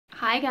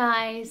Hi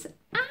guys,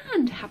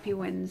 and happy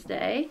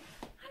Wednesday,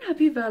 and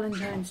happy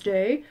Valentine's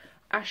Day,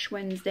 Ash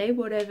Wednesday,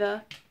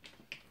 whatever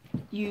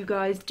you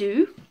guys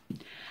do.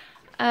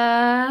 But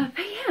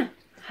yeah,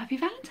 happy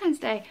Valentine's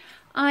Day.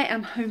 I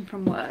am home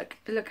from work.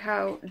 Look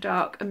how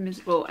dark and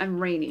miserable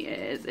and rainy it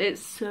is.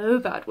 It's so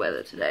bad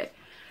weather today.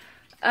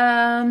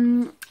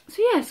 So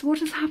yes, what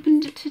has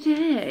happened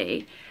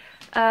today?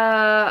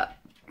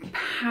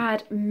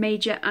 Had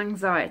major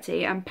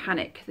anxiety and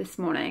panic this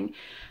morning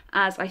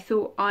as I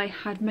thought I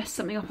had messed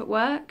something up at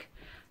work,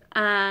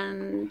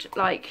 and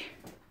like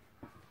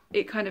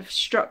it kind of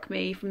struck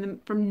me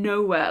from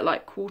nowhere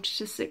like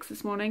 5:45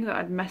 this morning that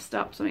I'd messed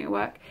up something at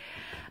work.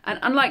 And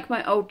unlike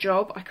my old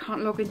job, I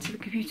can't log into the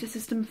computer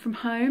system from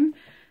home,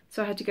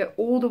 so I had to go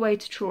all the way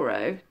to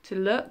Truro to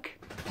look,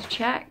 to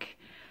check.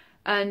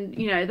 And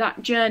you know,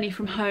 that journey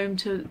from home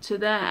to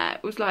there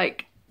was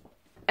like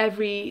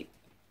every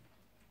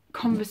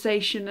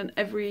conversation and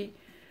every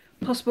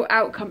possible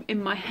outcome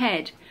in my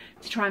head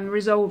to try and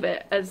resolve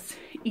it as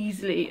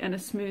easily and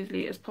as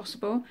smoothly as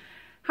possible.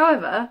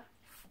 However,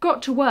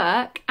 got to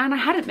work and I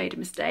hadn't made a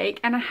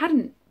mistake and I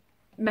hadn't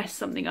messed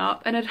something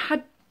up and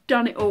had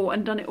done it all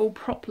and done it all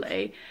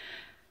properly.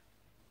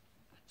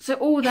 So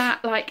all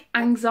that like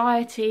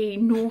anxiety,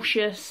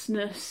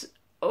 nauseousness,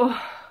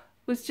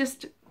 was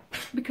just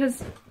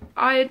because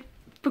I had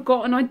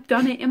forgotten I'd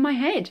done it in my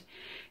head.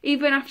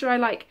 Even after I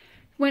like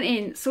went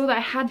in, saw that I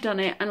had done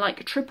it and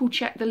like triple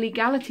checked the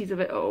legalities of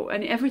it all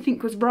and everything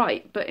was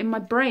right, but in my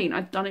brain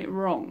I'd done it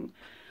wrong.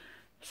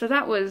 So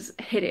that was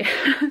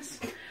hideous.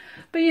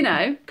 But you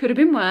know, could have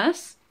been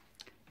worse.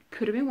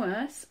 Could have been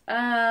worse.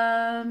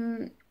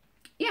 Yeah,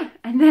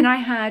 and then I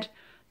had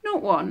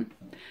not one,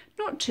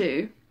 not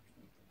two,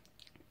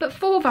 but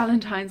 4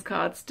 Valentine's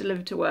cards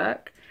delivered to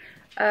work.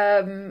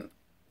 I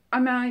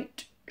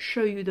might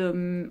show you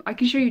them. I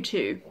can show you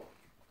 2.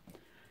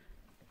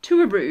 2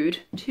 are rude,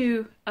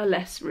 2 are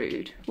less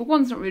rude. Well,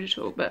 one's not rude at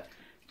all, but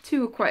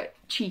 2 are quite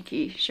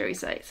cheeky, shall we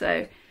say.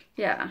 So,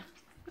 yeah.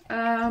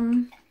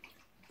 And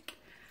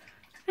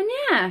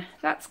yeah,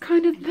 that's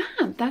kind of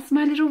that. That's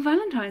my little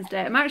Valentine's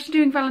Day. I'm actually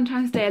doing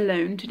Valentine's Day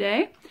alone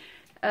today.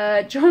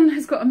 John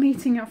has got a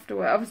meeting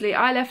afterward. Obviously,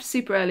 I left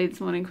super early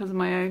this morning because of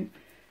my own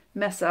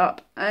mess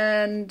up.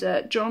 And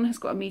John has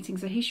got a meeting,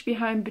 so he should be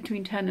home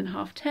between 10 and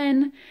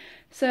 10:30.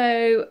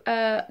 So,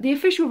 the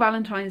official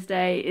Valentine's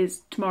Day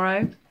is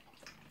tomorrow,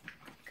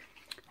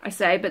 I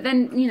say, but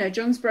then, you know,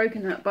 John's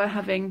broken that by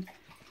having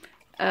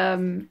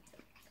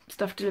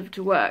stuff delivered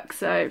to work,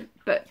 so,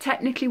 but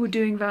technically we're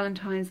doing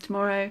Valentine's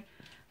tomorrow.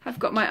 I've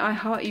got my I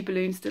Heart You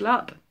balloon still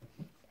up,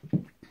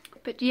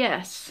 but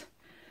yes,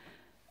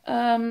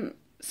 so,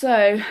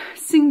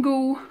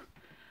 single,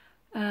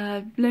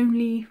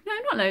 lonely, no,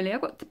 not lonely,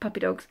 I've got the puppy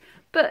dogs,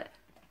 but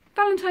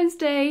Valentine's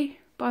Day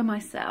by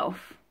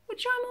myself,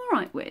 which I'm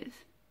alright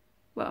with.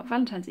 Well,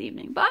 Valentine's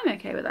evening, but I'm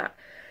okay with that.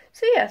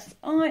 So yes,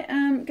 I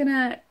am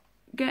gonna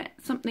get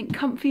something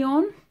comfy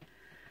on,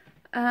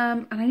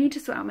 and I need to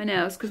sort out my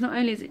nails because not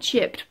only is it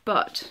chipped,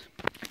 but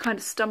I kind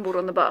of stumbled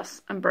on the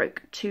bus and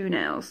broke 2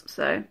 nails,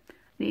 so I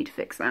need to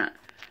fix that.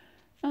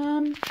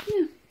 Yeah,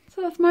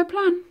 so that's my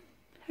plan.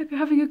 Hope you're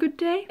having a good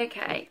day.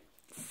 Okay,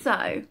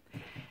 so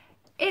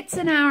it's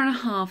an hour and a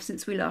half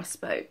since we last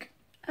spoke,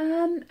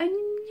 and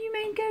you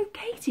may go,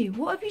 Katie,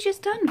 what have you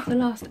just done for the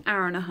last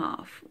hour and a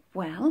half?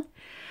 Well,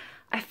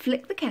 I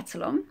flicked the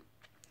kettle on,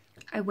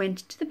 I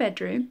went into the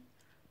bedroom,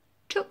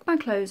 took my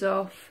clothes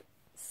off,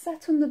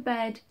 sat on the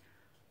bed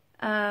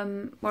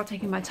while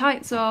taking my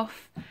tights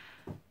off.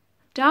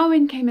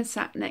 Darwin came and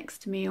sat next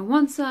to me on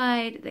one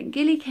side, then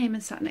Gilly came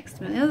and sat next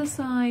to me on the other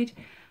side,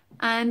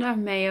 and I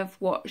may have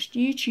watched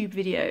YouTube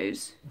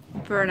videos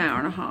for an hour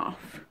and a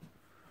half.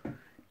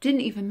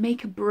 Didn't even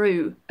make a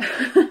brew.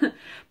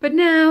 But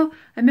now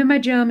I'm in my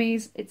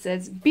jammies. It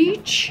says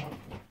beach,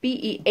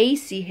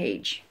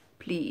 B-E-A-C-H,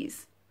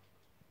 please.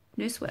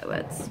 No swear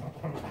words.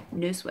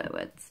 No swear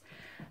words.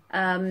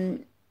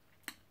 And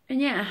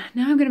yeah,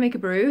 now I'm going to make a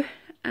brew,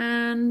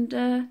 and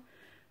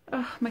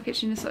oh, my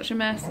kitchen is such a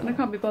mess and I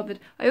can't be bothered.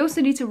 I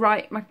also need to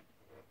write my,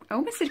 I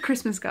almost said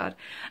Christmas card.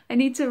 I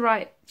need to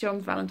write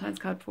John's Valentine's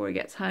card before he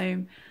gets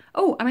home.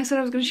 Oh, and I said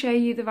I was going to show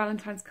you the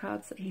Valentine's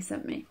cards that he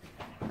sent me,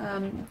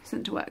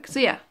 sent to work. So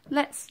yeah,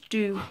 let's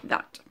do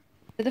that.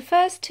 So the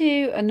first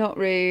 2 are not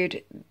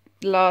rude,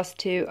 the last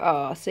 2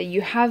 are, so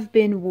you have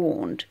been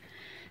warned.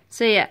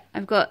 So yeah,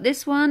 I've got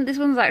this one. This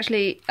one's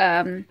actually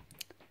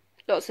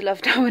lots of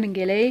love, Darwin and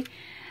Gilly.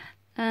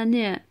 And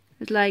yeah,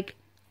 it's like,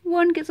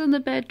 one gets on the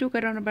bed, 2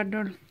 get on the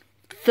bed,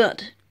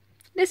 thud.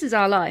 This is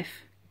our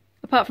life.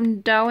 Apart from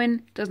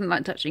Darwin, doesn't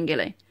like touching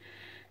Gilly.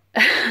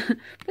 But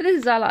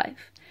this is our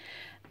life.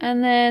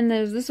 And then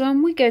there's this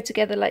one, we go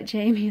together like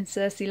Jamie and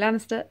Cersei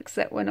Lannister,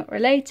 except we're not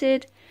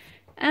related.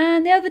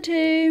 And the other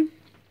 2,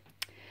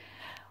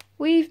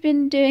 we've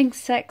been doing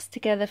sex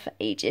together for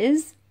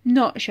ages.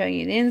 Not showing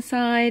you the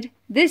inside.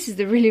 This is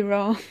the really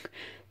wrong.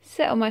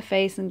 Sit on my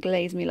face and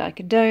glaze me like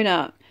a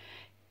donut.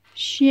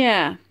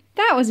 Yeah,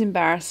 that was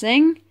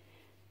embarrassing.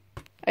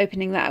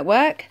 Opening that at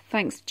work,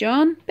 thanks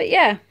John. But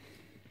yeah,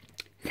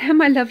 they're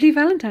my lovely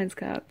Valentine's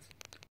cards.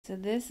 So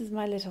this is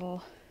my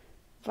little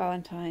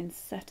Valentine's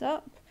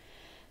setup.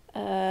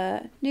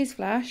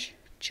 Newsflash,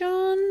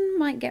 John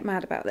might get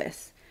mad about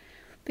this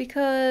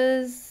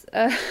because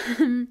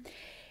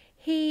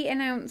he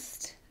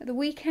announced at the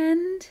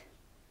weekend,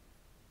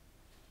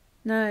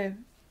 no,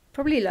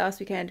 probably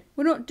last weekend,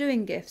 we're not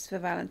doing gifts for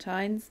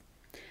Valentine's.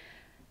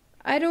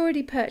 I'd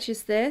already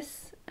purchased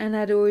this and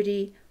I'd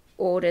already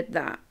ordered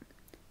that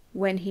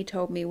when he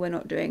told me we're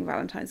not doing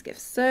Valentine's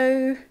gifts.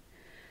 So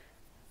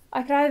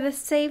I could either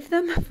save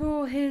them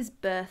for his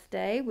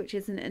birthday, which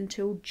isn't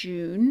until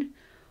June,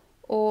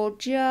 or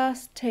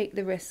just take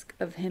the risk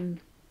of him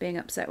being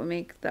upset with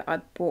me that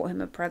I bought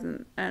him a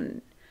present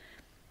and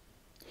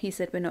he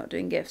said we're not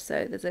doing gifts,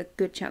 so there's a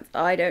good chance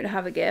I don't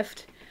have a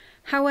gift.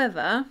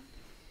 However,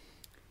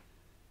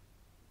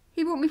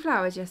 he bought me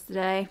flowers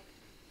yesterday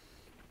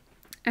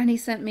and he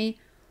sent me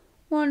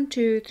 1,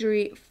 2,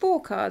 3,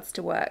 4 cards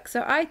to work.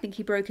 So I think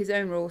he broke his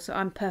own rule, so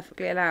I'm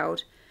perfectly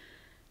allowed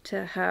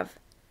to have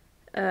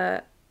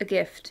a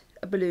gift,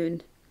 a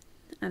balloon,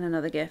 and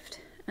another gift,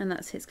 and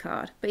that's his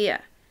card. But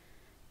yeah,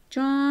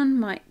 John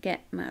might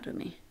get mad with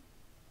me.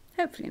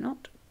 Hopefully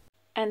not.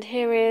 And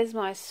here is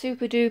my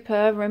super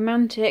duper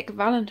romantic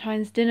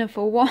Valentine's dinner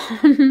for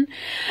one.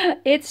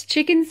 It's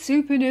chicken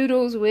super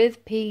noodles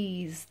with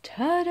peas.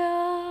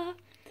 Ta-da!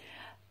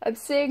 I'm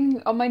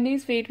seeing on my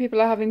newsfeed people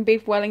are having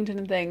beef Wellington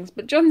and things,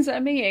 but John's at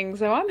a meeting,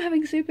 so I'm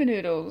having super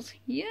noodles.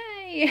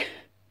 Yay!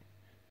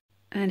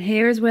 And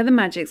here is where the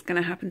magic's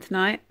going to happen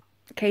tonight.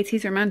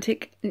 Katy's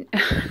romantic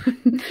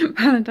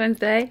Valentine's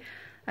Day.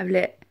 I've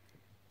lit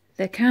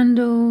the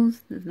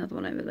candles. There's another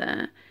one over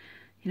there.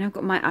 You know, I've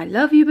got my I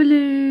love you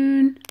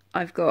balloon.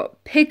 I've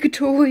got pig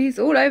toys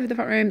all over the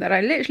front room that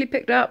I literally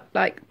picked up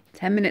like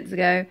 10 minutes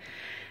ago.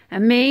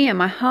 And me and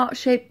my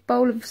heart-shaped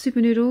bowl of super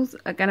noodles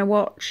are going to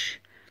watch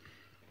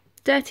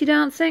Dirty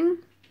Dancing,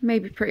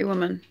 maybe Pretty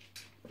Woman.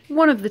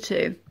 One of the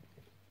two.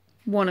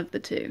 One of the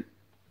two.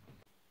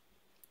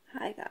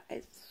 Hi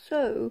guys.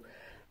 So,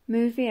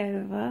 movie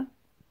over.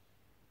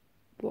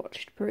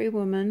 Watched Pretty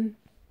Woman.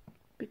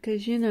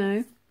 Because, you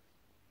know,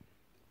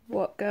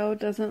 what girl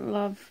doesn't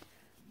love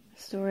a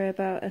story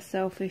about a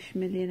selfish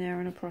millionaire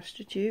and a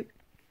prostitute?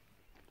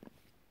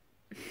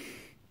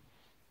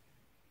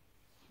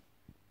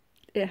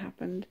 It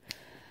happened.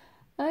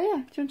 Oh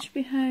yeah, John should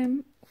be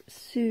home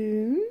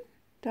soon.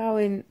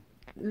 Darwin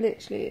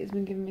literally has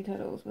been giving me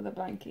cuddles with a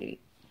blankie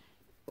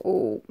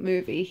all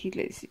movie.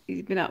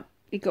 He's been up.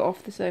 He got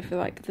off the sofa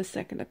like the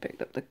second I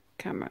picked up the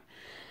camera.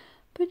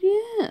 But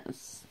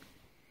yes,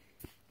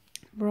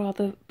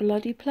 rather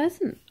bloody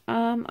pleasant.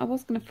 I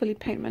was going to fully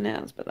paint my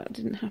nails, but that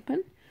didn't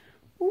happen.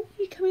 Oh,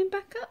 you coming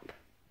back up?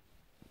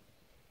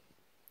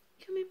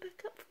 Coming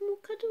back up for more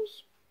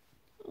cuddles?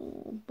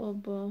 Oh,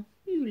 Baba,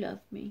 you love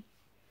me.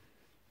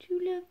 Do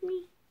you love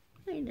me?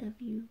 I love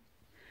you.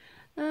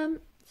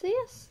 So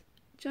yes,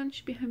 John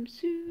should be home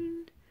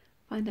soon.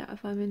 Find out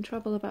if I'm in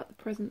trouble about the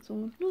presents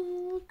or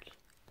not.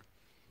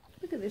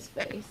 Look at this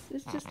face.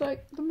 It's just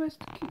like the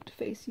most cute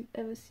face you've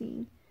ever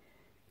seen.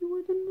 You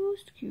are the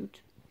most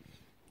cute.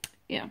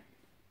 Yeah.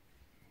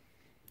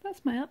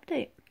 That's my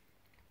update.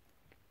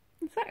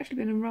 It's actually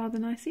been a rather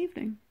nice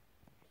evening.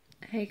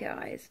 Hey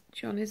guys,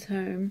 John is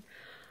home.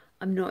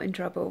 I'm not in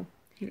trouble.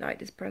 He liked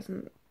his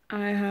present.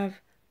 I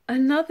have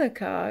another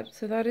card,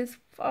 so that is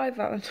 5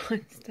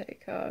 Valentine's Day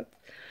cards.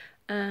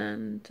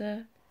 And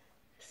a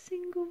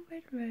single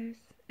red rose.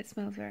 It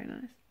smells very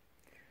nice.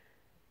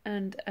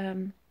 And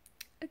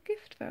a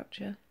gift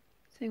voucher.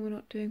 Seeing we're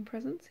not doing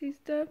presents,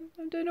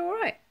 I'm doing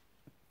alright.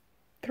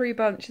 3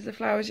 bunches of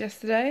flowers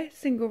yesterday,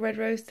 single red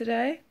rose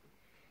today.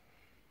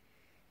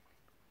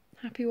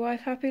 Happy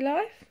wife, happy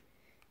life.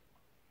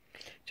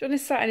 John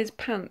is sat in his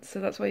pants, so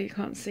that's why you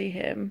can't see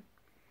him.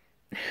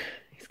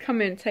 He's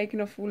come in,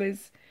 taken off all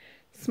his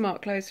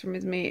smart clothes from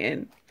his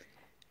meeting,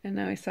 and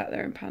now he's sat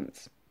there in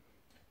pants.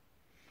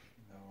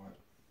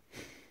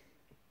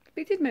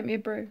 But he did make me a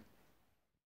brew.